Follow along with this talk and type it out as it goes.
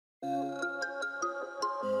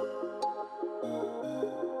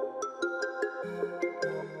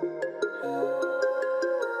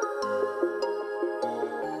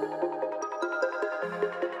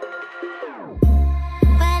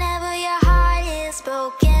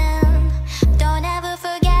unspoken. Don't ever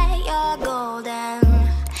forget you're golden.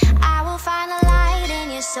 I will find the light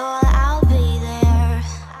in your soul. I'll be there.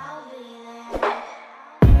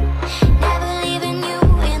 Never leaving you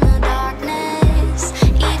in the darkness,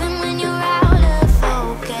 even when you're out of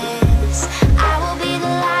focus. I will be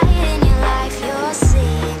the light in your life. You'll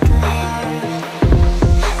see it clear.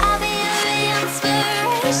 I'll be your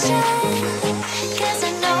inspiration, 'cause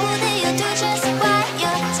I know that you'll do just what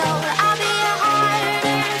you're told. I'll be your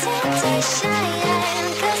harder temptation,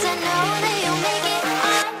 'cause I know that you'll make it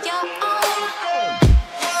on your own.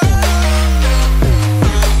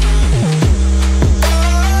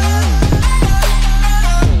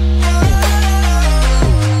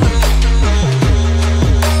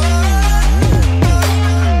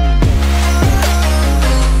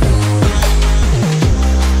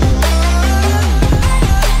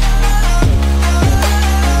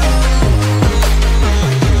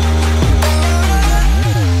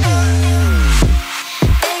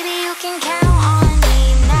 Baby, you can count on me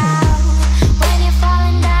now. When you're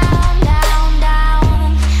falling down, down,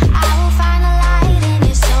 down, I will find the light in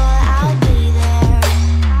your soul. I'll be there.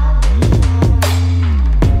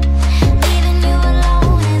 Leaving you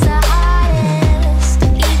alone is the hardest,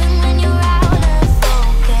 even when you're out of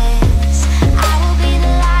focus. I will be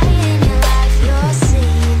the light in your life. You'll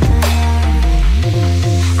see it clear.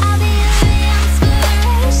 I'll be your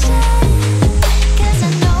inspiration, 'cause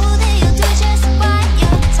I know that you'll do just what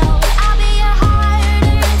you're told. I'll be your harder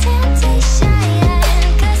temptation,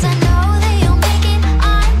 'cause I know that you'll make it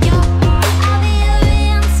on your own. I'll be your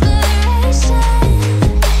inspiration,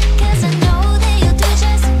 'cause I know that you'll do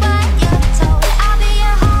just what you're told. I'll be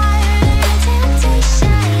your harder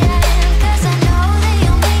temptation, 'cause I know that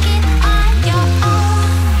you'll make it on your own.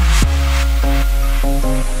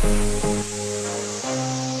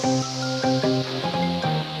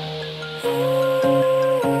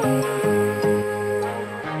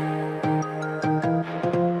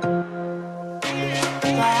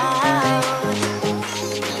 Wow.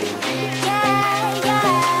 Yeah,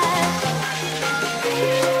 yeah.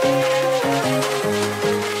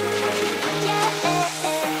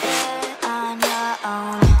 On your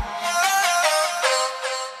own.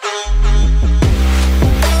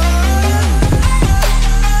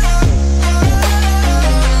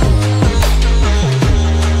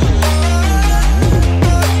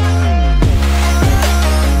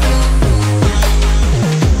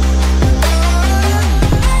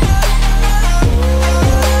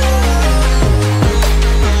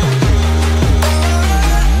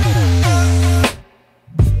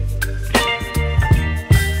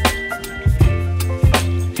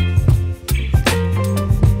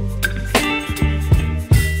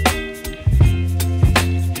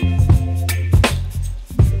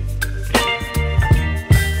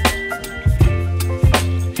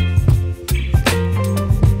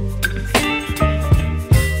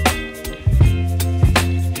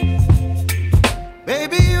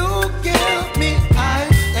 Baby, you give me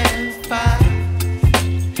ice and fire.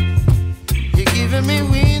 You're giving me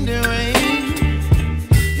wind and rain.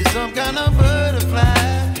 You're some kind of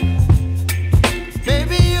butterfly.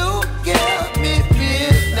 Baby, you give me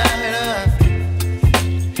midnight.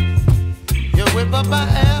 You whip up my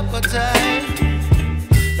appetite.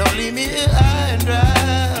 Don't leave me here high and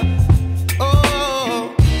dry.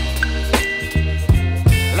 Oh,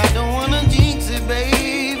 well, I don't wanna jinx it,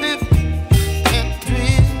 baby. Can't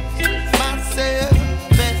twist myself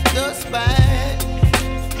at the spine.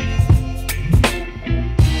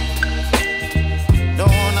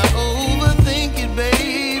 Don't wanna overthink it,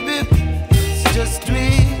 baby. It's just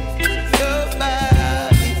twist your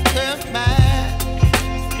body and mine.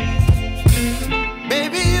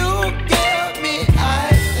 Baby, you give me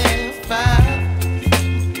ice and fire.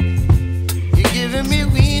 You're giving me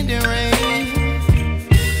wind and rain.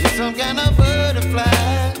 You're some kind of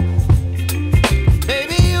butterfly.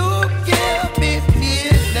 Baby, you give me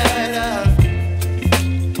midnight.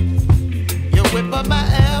 You whip up my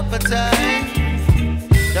appetite.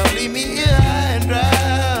 Don't leave me here high and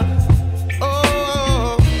dry.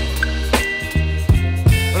 Oh,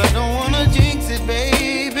 but I don't wanna jinx it,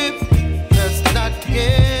 baby. Let's not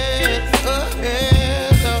get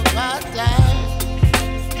ahead of my time.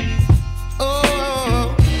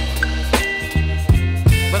 Oh,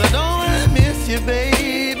 but I don't wanna miss you,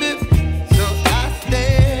 baby. So I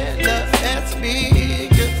stand up and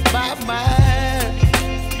speak my mind.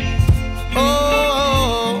 Oh,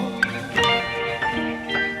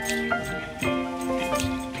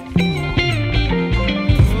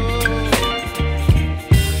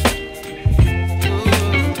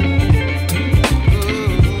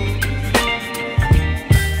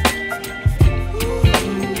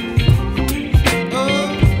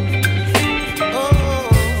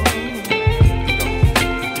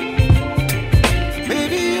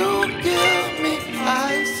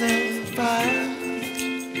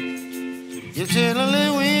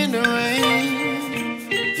 channeling wind and rain.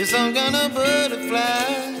 You're some kind of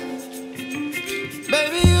butterfly.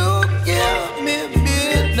 Baby, you give me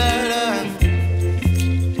midnight.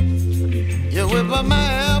 You whip up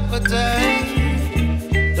my appetite.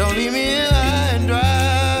 Don't leave me here high and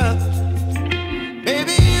dry.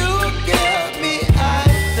 Baby, you give me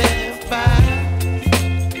ice and fire.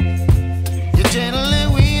 You're channeling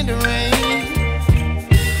wind and rain.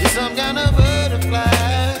 You're some kind of butterfly.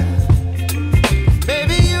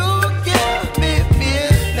 Baby, you give me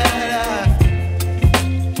midnight.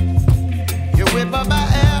 You whip up my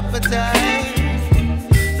appetite.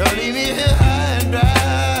 Don't leave me here high and dry.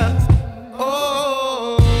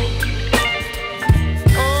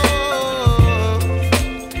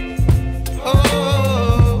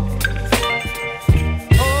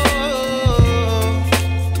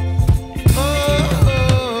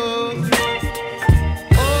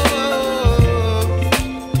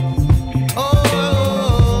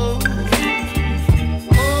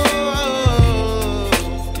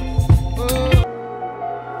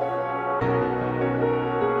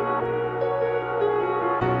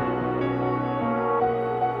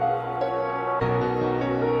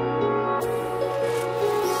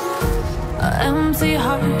 Empty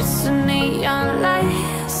hearts and neon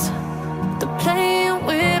lights, they're playing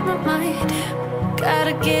with my mind.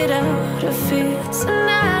 Gotta get out of here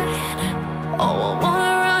tonight. Oh, I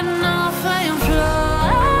wanna run off and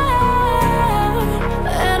fly.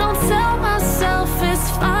 And I'll tell myself it's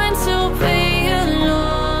fine to be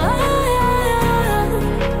alone,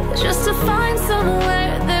 just to find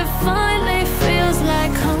somewhere that finally feels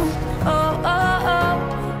like home. Oh, oh, oh.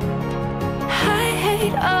 I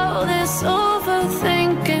hate all this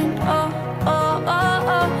overthinking. Oh, oh,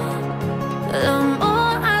 oh, oh. The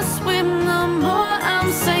more I swim, the more I'm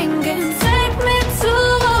sinking. Take me to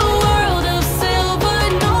a world of silver.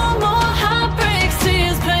 No more heartbreaks,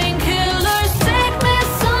 tears, painkillers. Take me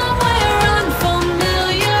somewhere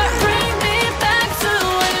unfamiliar. Bring me back to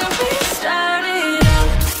where we started out.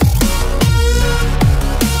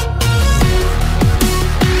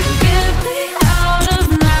 Get me out of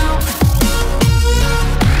now.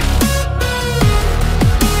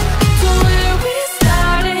 To where we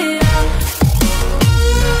started out.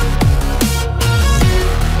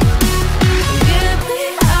 Get me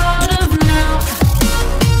out of now.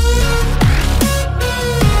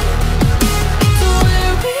 To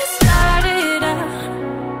where we started out.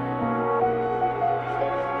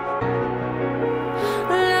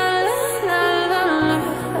 La la la la la.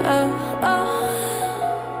 Oh, oh.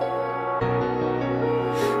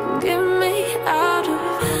 Get me out of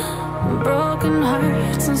broken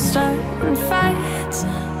hearts and starting fights,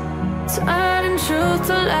 turning truth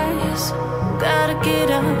to lies. Gotta get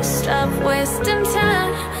up, stop wasting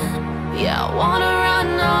time. Yeah, I wanna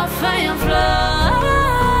run off and fly.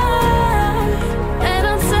 And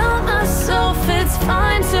I'll tell myself it's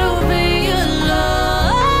fine to be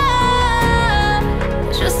alone,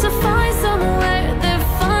 just to find somewhere that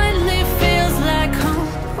finally feels like home.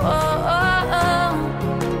 Oh, oh, oh.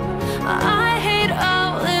 I hate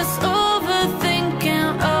all this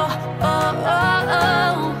overthinking. Oh, oh, oh,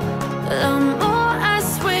 oh. The more I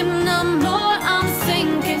swim, the more I'm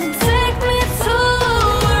sinking. Take me to a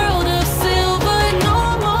world of silver. No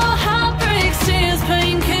more heartbreaks,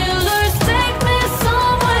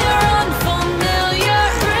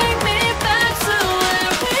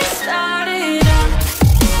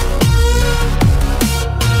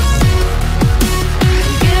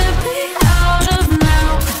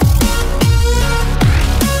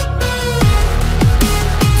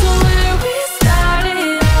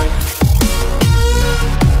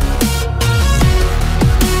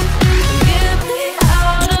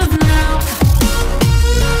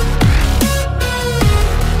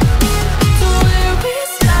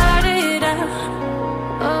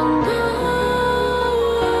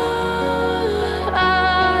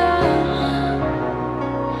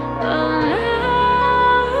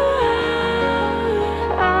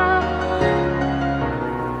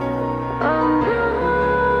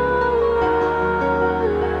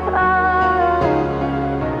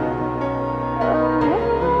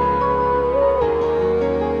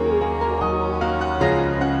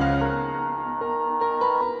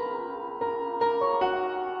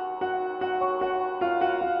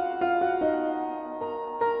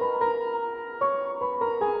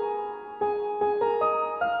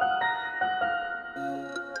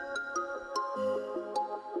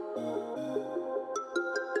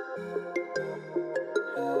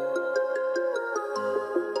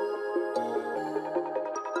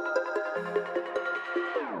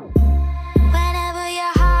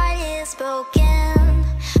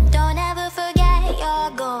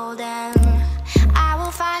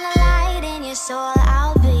 all